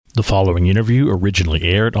The following interview originally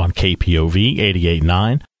aired on KPOV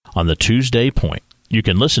 88.9 on the Tuesday Point. You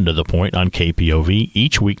can listen to The Point on KPOV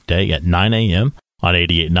each weekday at 9 a.m. on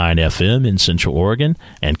 88.9 FM in Central Oregon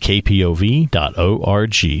and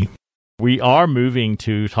kpov.org. We are moving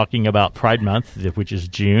to talking about Pride Month, which is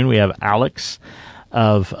June. We have Alex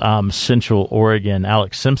of Central Oregon,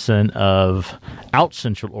 Alex Simpson of Out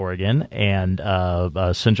Central Oregon and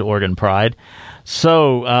Central Oregon Pride.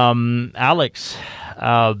 So, Alex,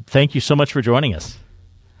 thank you so much for joining us.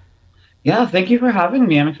 Yeah, thank you for having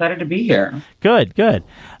me. I'm excited to be here. Good.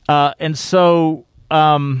 And so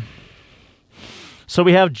we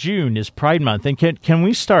have June is Pride Month. And can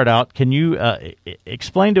we start out, can you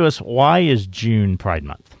explain to us why is June Pride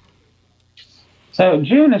Month? So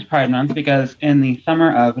June is Pride Month because in the summer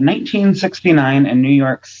of 1969 in New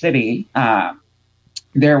York City,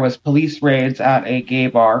 there was police raids at a gay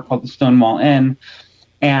bar called the Stonewall Inn.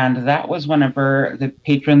 And that was whenever the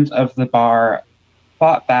patrons of the bar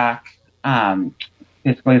fought back,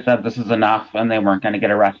 basically said this is enough, and they weren't going to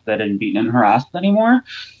get arrested and beaten and harassed anymore.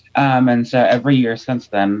 And so every year since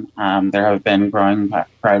then, there have been growing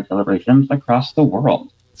Pride celebrations across the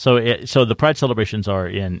world. So the Pride celebrations are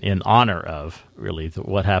in honor of, really,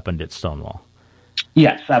 what happened at Stonewall.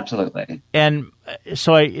 Yes, absolutely. And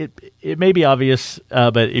so it may be obvious,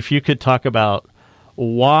 but if you could talk about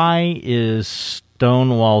why is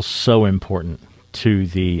Stonewall so important to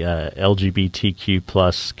the LGBTQ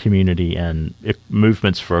plus community and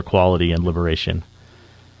movements for equality and liberation?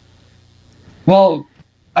 Well,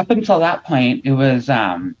 up until that point, it was,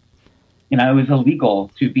 it was illegal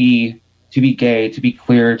to be gay, to be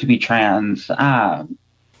queer, to be trans.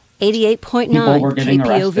 88.9 people were getting KPOV,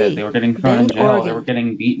 arrested. They were getting thrown in jail. Oregon. They were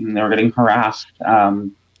getting beaten. They were getting harassed.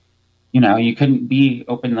 You couldn't be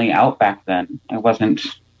openly out back then.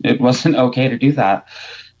 It wasn't okay to do that.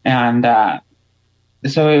 And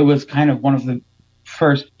so it was kind of one of the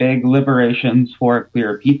first big liberations for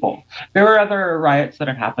queer people. There were other riots that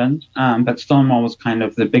had happened, but Stonewall was kind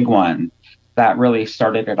of the big one that really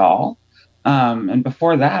started it all. And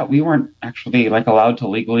before that, we weren't actually allowed to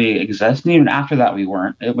legally exist. And even after that, we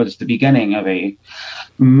weren't. It was the beginning of a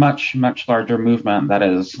much, much larger movement that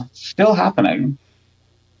is still happening.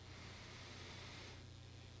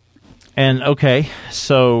 And okay,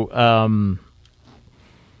 so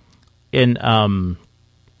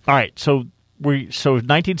all right, so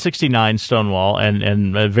 1969 Stonewall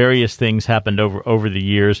and various things happened over the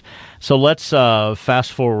years. So let's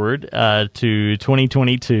fast forward to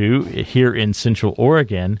 2022 here in Central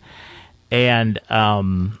Oregon, and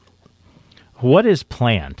what is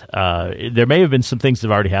planned? There may have been some things that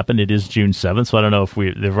have already happened. It is June 7th, so I don't know if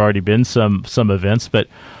there've already been some events, but.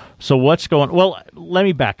 So what's going? Well, let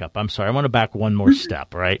me back up. I'm sorry. I want to back one more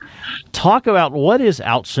step, right? Talk about what is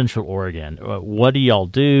Out Central Oregon. What do y'all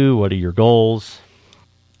do? What are your goals?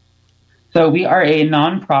 So we are a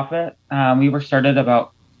nonprofit. We were started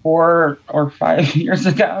about 4 or 5 years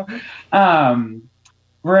ago. We're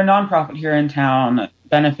a nonprofit here in town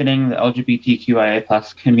benefiting the LGBTQIA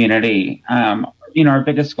plus community. Our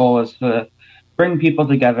biggest goal is to bring people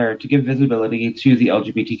together to give visibility to the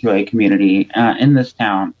LGBTQIA community in this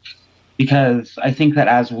town. Because I think that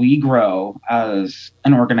as we grow as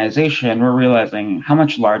an organization, we're realizing how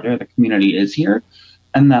much larger the community is here,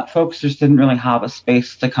 and that folks just didn't really have a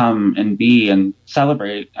space to come and be and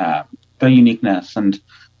celebrate their uniqueness and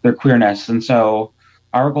their queerness. And so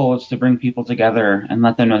our goal is to bring people together and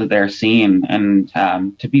let them know that they're seen and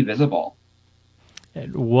to be visible.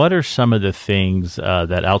 What are some of the things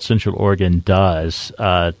that Out Central Oregon does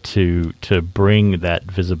to bring that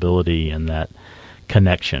visibility and that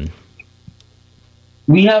connection?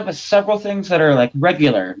 We have several things that are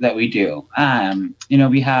regular that we do.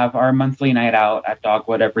 We have our monthly night out at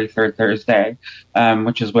Dogwood every third Thursday,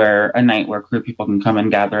 which is a night where queer people can come and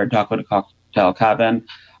gather at Dogwood Cocktail Cabin.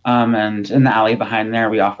 And in the alley behind there,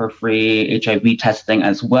 we offer free HIV testing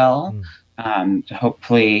as well. To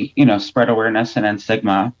hopefully, spread awareness and end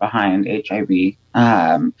stigma behind HIV.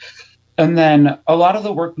 And then a lot of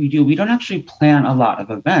the work we do, we don't actually plan a lot of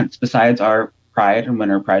events besides our Pride and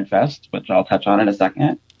Winter Pride Fest, which I'll touch on in a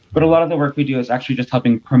second. But a lot of the work we do is actually just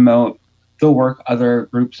helping promote the work other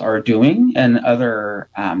groups are doing and other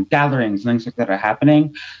gatherings and things like that are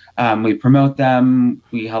happening. We promote them.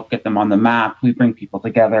 We help get them on the map. We bring people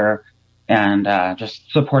together and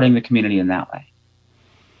just supporting the community in that way.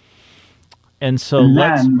 And so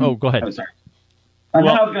go ahead. Oh, sorry. And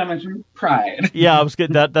then I was going to mention Pride. Yeah, I was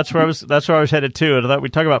good. That's where I was headed to. And I thought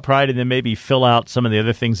we'd talk about Pride and then maybe fill out some of the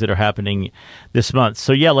other things that are happening this month.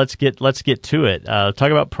 So yeah, let's get to it.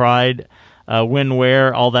 Talk about Pride, when,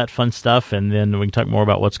 where, all that fun stuff, and then we can talk more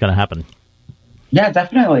about what's going to happen. Yeah,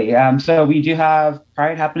 definitely. So we do have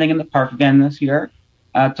Pride happening in the park again this year.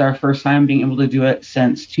 It's our first time being able to do it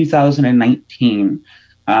since 2019.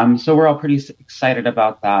 So we're all pretty excited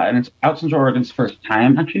about that. And it's Out Central Oregon's first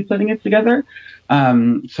time actually putting it together.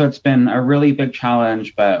 So it's been a really big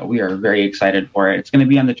challenge, but we are very excited for it. It's going to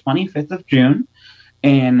be on the 25th of June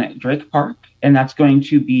in Drake Park, and that's going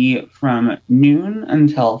to be from noon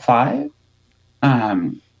until 5.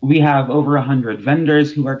 We have over 100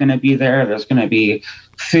 vendors who are going to be there. There's going to be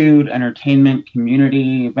food, entertainment,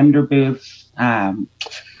 community, vendor booths. We're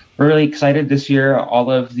really excited this year. All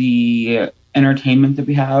of the entertainment that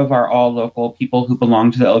we have are all local people who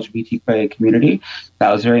belong to the LGBTQIA community.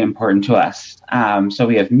 That was very important to us. So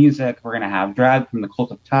we have music. We're going to have drag from the Cult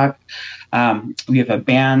of Tuck. We have a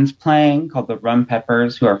band playing called the Rum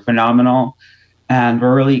Peppers, who are phenomenal. And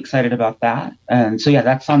we're really excited about that. And so, yeah,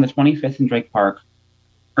 that's on the 25th in Drake Park.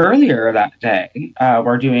 Earlier that day,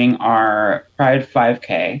 we're doing our Pride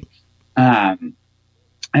 5K. And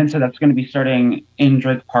so that's going to be starting in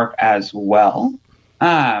Drake Park as well.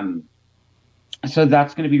 So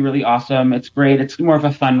that's going to be really awesome. It's great. It's more of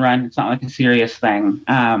a fun run. It's not like a serious thing.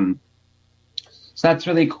 So that's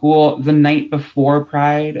really cool. The night before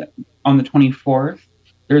Pride, on the 24th,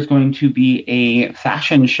 there's going to be a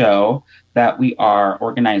fashion show that we are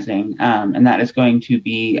organizing, and that is going to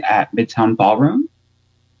be at Midtown Ballroom.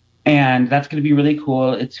 And that's going to be really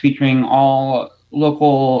cool. It's featuring all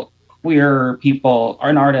local queer people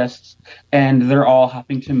and artists, and they're all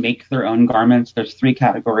having to make their own garments. There's 3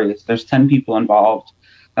 categories. There's 10 people involved.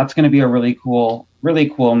 That's going to be a really cool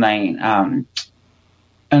night.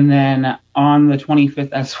 And then on the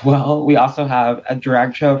 25th as well, we also have a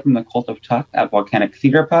drag show from the Cult of Tuck at Volcanic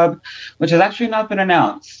Theater Pub, which has actually not been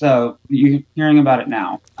announced. So you're hearing about it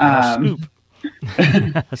now. Scoop.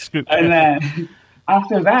 Scoop. And then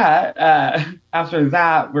after that,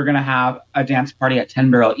 we're going to have a dance party at 10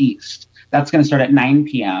 Barrel East. That's going to start at 9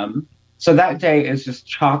 p.m. So that day is just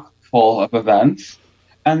chock full of events.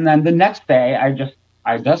 And then the next day, I just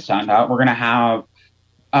found out we're going to have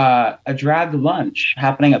a drag lunch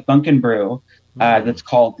happening at Bunk and Brew that's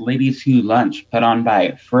called Ladies Who Lunch, put on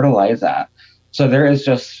by Fertiliza. So there is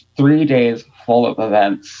just 3 days full of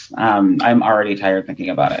events. I'm already tired thinking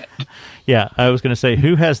about it. Yeah, I was going to say,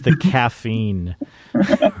 who has the caffeine?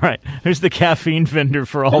 Right, who's the caffeine vendor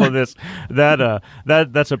for all of this?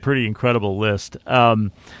 That's a pretty incredible list.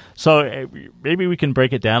 So maybe we can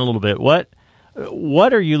break it down a little bit. What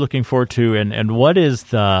are you looking forward to, and what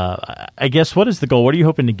is what is the goal? What are you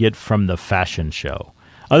hoping to get from the fashion show,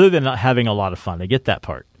 other than not having a lot of fun? I get that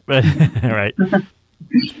part, but right.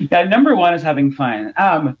 Yeah, number one is having fun.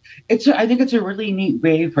 I think it's a really neat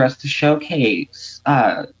way for us to showcase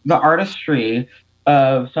the artistry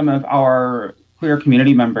of some of our queer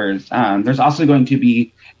community members. There's also going to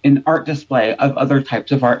be an art display of other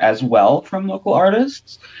types of art as well from local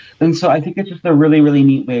artists. And so I think it's just a really, really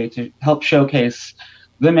neat way to help showcase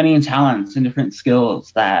the many talents and different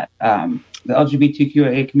skills that the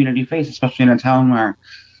LGBTQIA community face, especially in a town where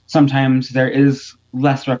sometimes there is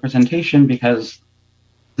less representation because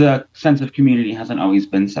the sense of community hasn't always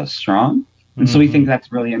been so strong. And so we think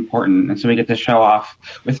that's really important. And so we get to show off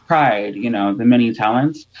with Pride, the many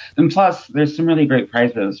talents. And plus, there's some really great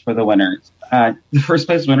prizes for the winners. The first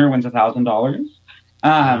place winner wins $1,000.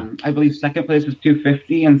 I believe second place is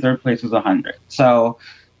 $250 and third place is $100. So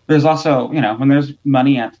there's also, when there's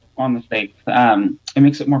money on the stakes, it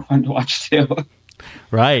makes it more fun to watch too.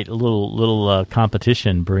 Right, a little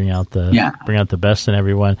competition, bring out the best in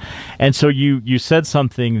everyone. And so you said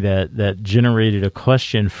something that generated a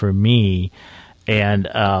question for me. And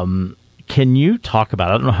can you talk about?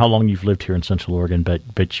 I don't know how long you've lived here in Central Oregon,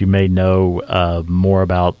 but you may know more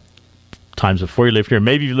about times before you lived here.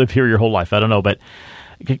 Maybe you lived here your whole life. I don't know, but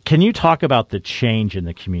can you talk about the change in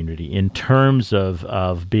the community in terms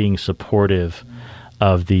of being supportive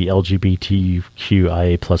of the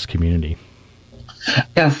LGBTQIA plus community?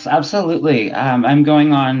 Yes, absolutely. I'm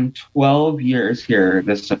going on 12 years here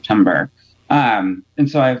this September. And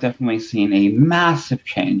so I've definitely seen a massive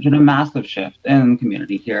change and a massive shift in the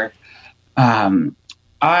community here. I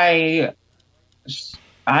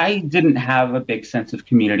didn't have a big sense of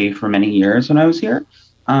community for many years when I was here.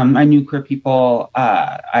 I knew queer people.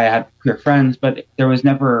 I had queer friends, but there was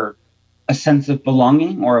never a sense of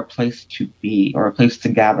belonging or a place to be or a place to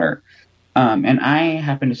gather. And I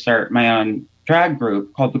happened to start my own drag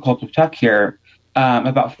group called the Cult of Tuck here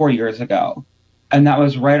about 4 years ago. And that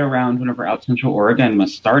was right around whenever Out Central Oregon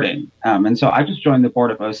was starting. And so I just joined the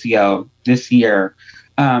board of OCO this year,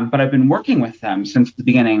 but I've been working with them since the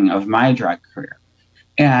beginning of my drag career.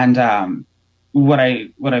 And what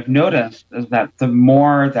I've noticed is that the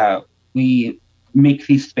more that we make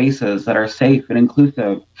these spaces that are safe and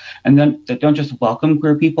inclusive, and then that don't just welcome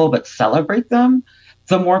queer people but celebrate them,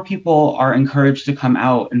 the more people are encouraged to come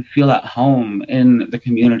out and feel at home in the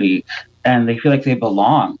community, and they feel like they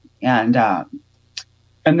belong. And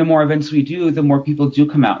the more events we do, the more people do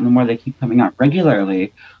come out, and the more they keep coming out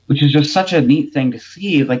regularly, which is just such a neat thing to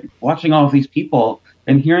see. Like watching all of these people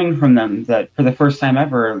and hearing from them that for the first time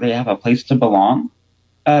ever, they have a place to belong.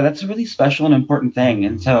 That's a really special and important thing.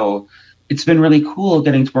 And so it's been really cool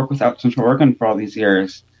getting to work with Out Central Oregon for all these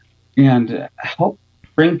years and help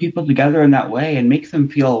bring people together in that way and make them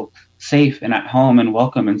feel safe and at home and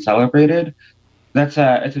welcome and celebrated. It's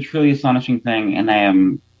a truly astonishing thing, and I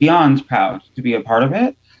am beyond proud to be a part of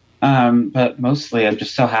it. But mostly, I'm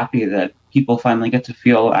just so happy that people finally get to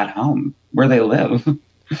feel at home where they live.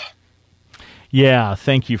 Yeah,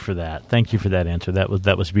 thank you for that. Thank you for that answer. That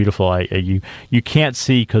was beautiful. You can't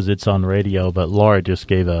see because it's on radio, but Laura just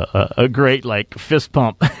gave a great fist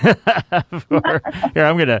pump. Laura, we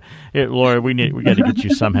got to get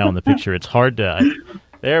you somehow in the picture. It's hard to.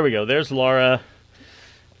 There we go. There's Laura.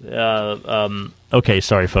 Okay,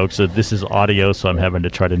 sorry, folks. So this is audio, so I'm having to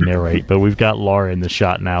try to narrate. But we've got Laura in the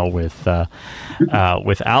shot now with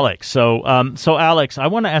Alex. So Alex, I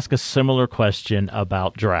want to ask a similar question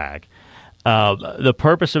about drag. The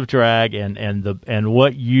purpose of drag and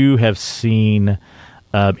what you have seen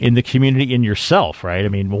in the community, in yourself, right? I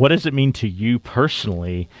mean, what does it mean to you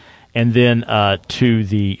personally, and then to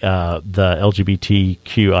the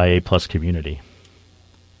LGBTQIA plus community?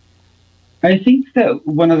 I think that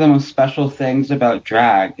one of the most special things about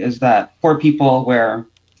drag is that for people where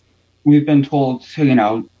we've been told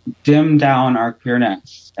to, dim down our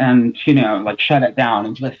queerness and, shut it down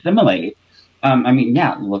and to assimilate.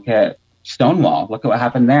 Look at Stonewall. Look at what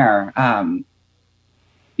happened there.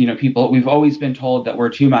 We've always been told that we're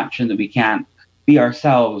too much and that we can't be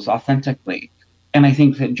ourselves authentically. And I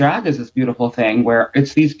think that drag is this beautiful thing where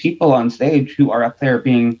it's these people on stage who are up there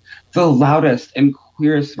being the loudest and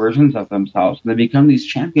queerest versions of themselves. And they become these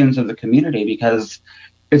champions of the community because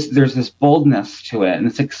there's this boldness to it and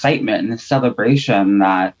this excitement and this celebration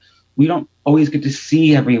that we don't always get to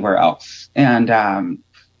see everywhere else. And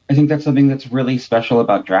I think that's something that's really special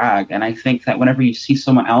about drag. And I think that whenever you see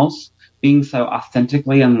someone else being so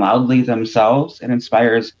authentically and loudly themselves, it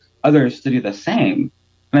inspires others to do the same.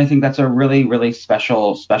 And I think that's a really, really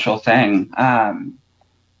special thing.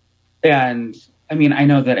 I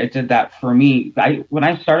know that it did that for me. When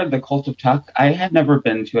I started the Cult of Tuck, I had never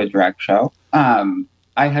been to a drag show.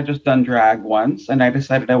 I had just done drag once, and I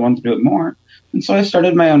decided I wanted to do it more. And so I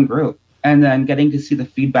started my own group. And then getting to see the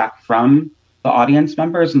feedback from the audience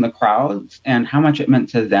members and the crowds and how much it meant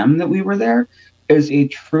to them that we were there is a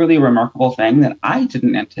truly remarkable thing that I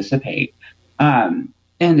didn't anticipate. And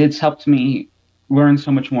it's helped me learn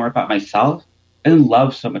so much more about myself and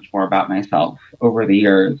love so much more about myself over the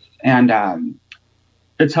years. And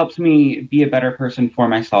it's helped me be a better person for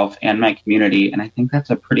myself and my community. And I think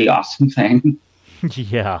that's a pretty awesome thing.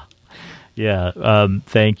 Yeah.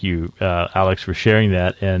 Thank you, Alex, for sharing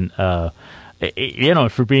that. And,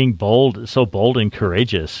 for being so bold and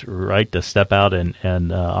courageous, right, to step out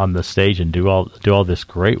and on the stage and do all this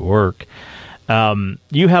great work.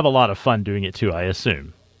 You have a lot of fun doing it too, I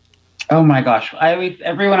assume. Oh my gosh.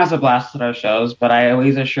 Everyone has a blast at our shows, but I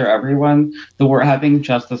always assure everyone that we're having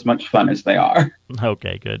just as much fun as they are.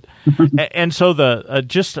 Okay, good. And so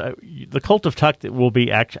the Cult of Tuck will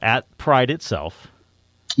be at Pride itself.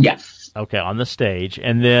 Yes. Okay, on the stage.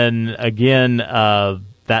 And then again,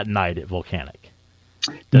 that night at Volcanic.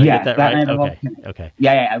 Did I get that right? Night at Volcanic. Okay.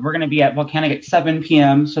 Yeah. We're going to be at Volcanic at 7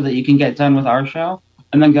 p.m. so that you can get done with our show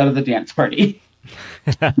and then go to the dance party.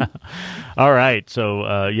 All right. So,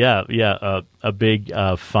 a big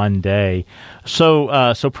fun day.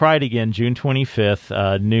 So Pride again, June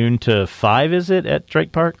 25th, noon to 5, is it, at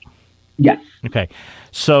Drake Park? Yes. Okay.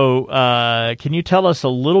 So, can you tell us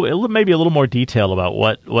maybe a little more detail about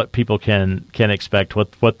what people can expect,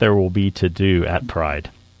 what there will be to do at Pride?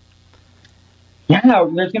 Yeah,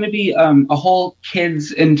 there's going to be a whole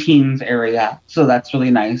kids and teens area, so that's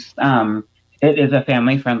really nice. It is a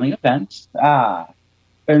family-friendly event,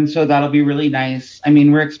 and so that'll be really nice. I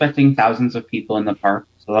mean, we're expecting thousands of people in the park,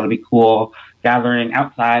 so that'll be cool, gathering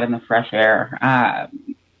outside in the fresh air.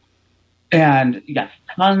 And yes,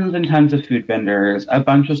 tons and tons of food vendors, a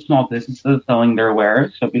bunch of small businesses selling their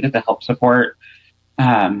wares, so we get to help support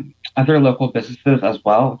other local businesses as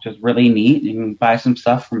well, which is really neat. You can buy some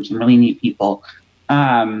stuff from some really neat people.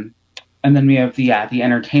 And then we have the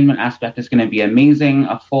entertainment aspect is going to be amazing,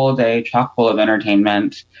 a full day chock full of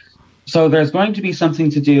entertainment. So there's going to be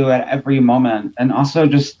something to do at every moment, and also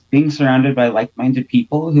just being surrounded by like-minded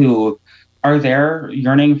people who are there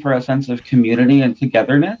yearning for a sense of community and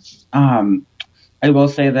togetherness. I will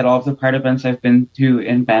say that all of the Pride events I've been to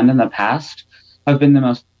in Bend in the past have been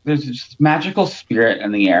there's just magical spirit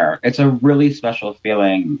in the air. It's a really special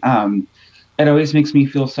feeling. It always makes me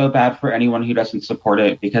feel so bad for anyone who doesn't support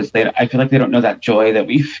it, because I feel like they don't know that joy that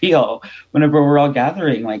we feel whenever we're all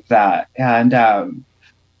gathering like that. And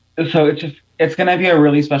so it's going to be a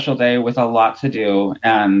really special day with a lot to do,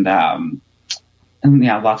 and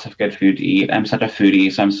yeah, lots of good food to eat. I'm such a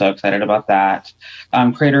foodie, so I'm so excited about that.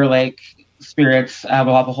 Crater Lake Spirits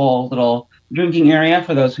will have a whole little drinking area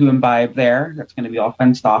for those who imbibe there. That's going to be all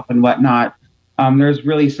fenced off and whatnot. There's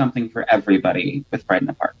really something for everybody with Pride in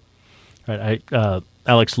the Park. Right.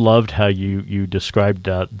 Alex, loved how you described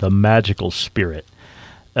the magical spirit.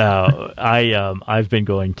 I've been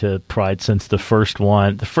going to Pride since the first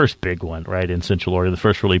big one, right, in Central Oregon, the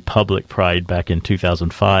first really public Pride back in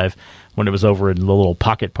 2005, when it was over in the little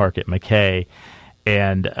pocket park at McKay,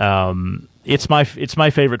 and it's my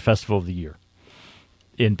favorite festival of the year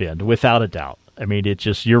in Bend, without a doubt. I mean,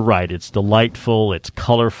 you're right. It's delightful. It's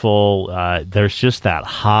colorful. There's just that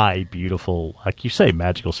high, beautiful, like you say,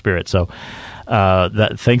 magical spirit. So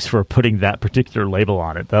thanks for putting that particular label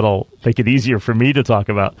on it. That'll make it easier for me to talk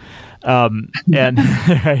about. And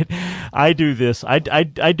right, I do this. I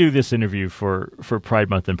do this interview for Pride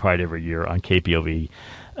Month and Pride every year on KPOV.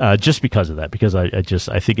 Just because of that, because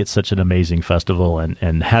I think it's such an amazing festival,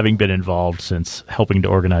 and having been involved since helping to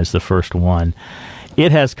organize the first one,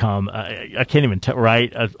 it has come, I can't even tell,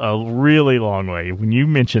 right, a really long way. When you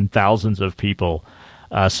mentioned thousands of people,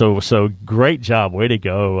 so great job, way to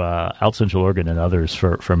go, Out Central Oregon and others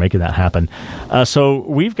for making that happen. So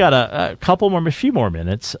we've got a few more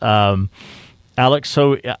minutes. Alex,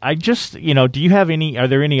 so I just, do you have are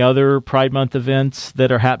there any other Pride Month events that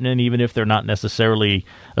are happening, even if they're not necessarily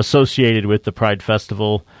associated with the Pride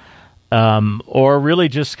Festival, or really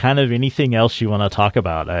just kind of anything else you want to talk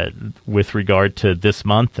about with regard to this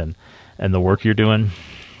month and the work you're doing?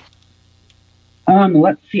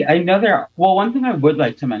 Let's see. I know one thing I would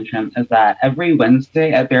like to mention is that every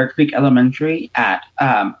Wednesday at Bear Creek Elementary at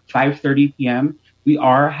 5:30 p.m., we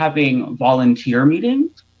are having volunteer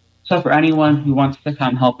meetings. So for anyone who wants to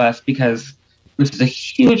come help us, because this is a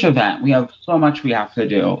huge event, we have so much we have to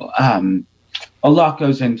do. A lot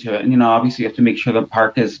goes into it. And, obviously you have to make sure the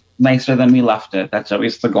park is nicer than we left it. That's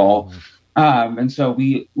always the goal. And so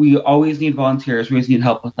we always need volunteers. We always need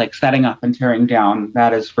help with setting up and tearing down.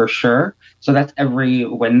 That is for sure. So that's every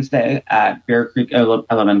Wednesday at Bear Creek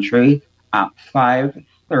Elementary at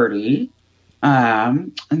 5:30.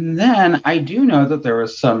 And then I do know that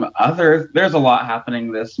there's a lot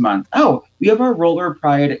happening this month. Oh, we have our Roller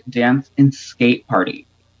Pride Dance and Skate Party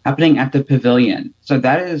happening at the Pavilion. So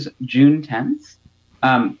that is June 10th.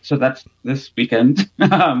 So that's this weekend.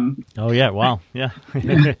 Oh yeah. Wow. Yeah.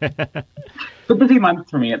 It's a busy month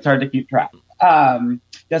for me. It's hard to keep track. So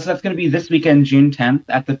that's going to be this weekend, June 10th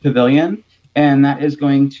at the Pavilion. And that is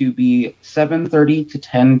going to be 7:30 to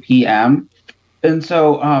 10 p.m. And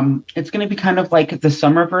so it's going to be kind of like the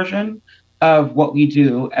summer version of what we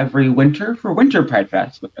do every winter for Winter Pride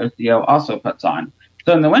Fest, which OCO also puts on.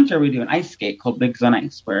 So in the winter, we do an ice skate called Wigs on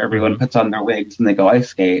Ice, where everyone puts on their wigs and they go ice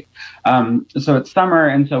skate. So it's summer,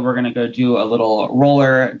 and so we're going to go do a little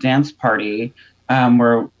roller dance party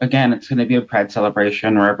where, again, it's going to be a Pride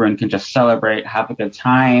celebration where everyone can just celebrate, have a good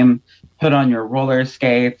time, put on your roller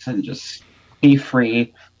skates, and just be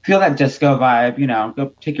free. Feel that disco vibe,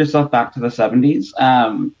 go take yourself back to the 70s.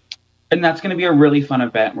 And that's going to be a really fun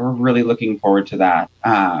event. We're really looking forward to that.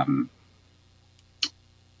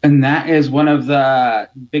 And that is one of the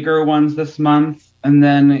bigger ones this month. And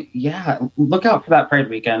then, look out for that Pride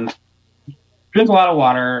weekend. Drink a lot of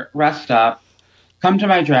water, rest up, come to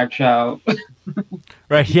my drag show.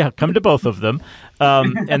 Right, yeah, come to both of them.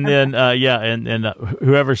 And then, and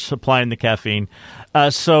whoever's supplying the caffeine.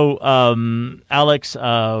 So, Alex,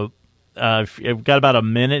 if you've got about a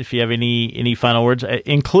minute, if you have any final words,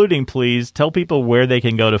 including, please, tell people where they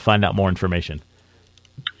can go to find out more information.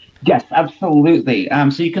 Yes, absolutely.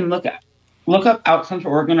 So you can look up Out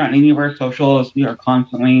Central Oregon on any of our socials. We are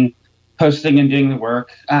constantly posting and doing the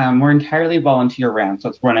work. We're entirely volunteer ran, so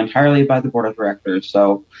it's run entirely by the board of directors.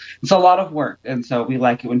 So it's a lot of work, and so we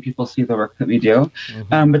like it when people see the work that we do.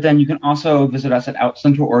 But then you can also visit us at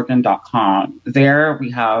outcentraloregon.com. There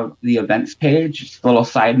we have the events page, just a little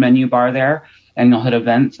side menu bar there, and you'll hit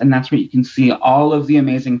events, and that's where you can see all of the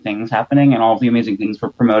amazing things happening and all of the amazing things we're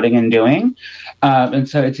promoting and doing. And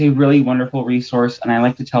so it's a really wonderful resource, and I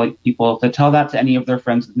like to tell people to tell that to any of their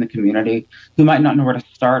friends in the community who might not know where to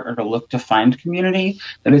start or to look to find community.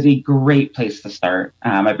 That is a great place to start.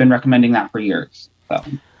 I've been recommending that for years. So.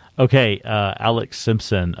 Okay, Alex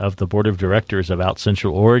Simpson of the Board of Directors of Out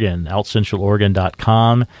Central Oregon,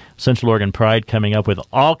 outcentraloregon.com. Central Oregon Pride coming up with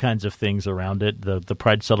all kinds of things around it. The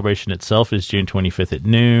Pride celebration itself is June 25th at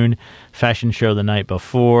noon. Fashion show the night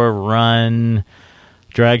before, run,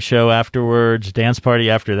 drag show afterwards, dance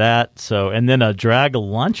party after that. So, and then a drag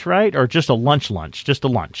lunch, right? Or just a lunch? Just a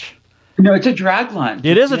lunch. No, it's a drag lunch.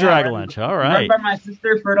 It is a drag lunch. All right. Run by my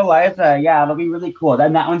sister, Fertiliza. Yeah, it'll be really cool.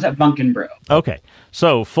 Then that one's at Bunk and Brew. Okay.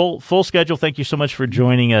 So full schedule. Thank you so much for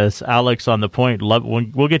joining us, Alex, on The Point.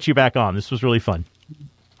 We'll get you back on. This was really fun.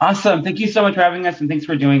 Awesome. Thank you so much for having us, and thanks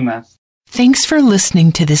for doing this. Thanks for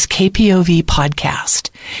listening to this KPOV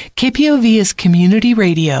podcast. KPOV is community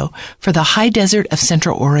radio for the high desert of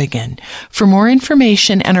Central Oregon. For more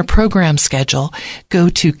information and our program schedule, go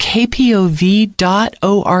to kpov.org.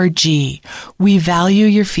 We value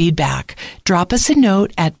your feedback. Drop us a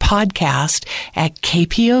note at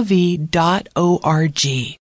podcast@kpov.org.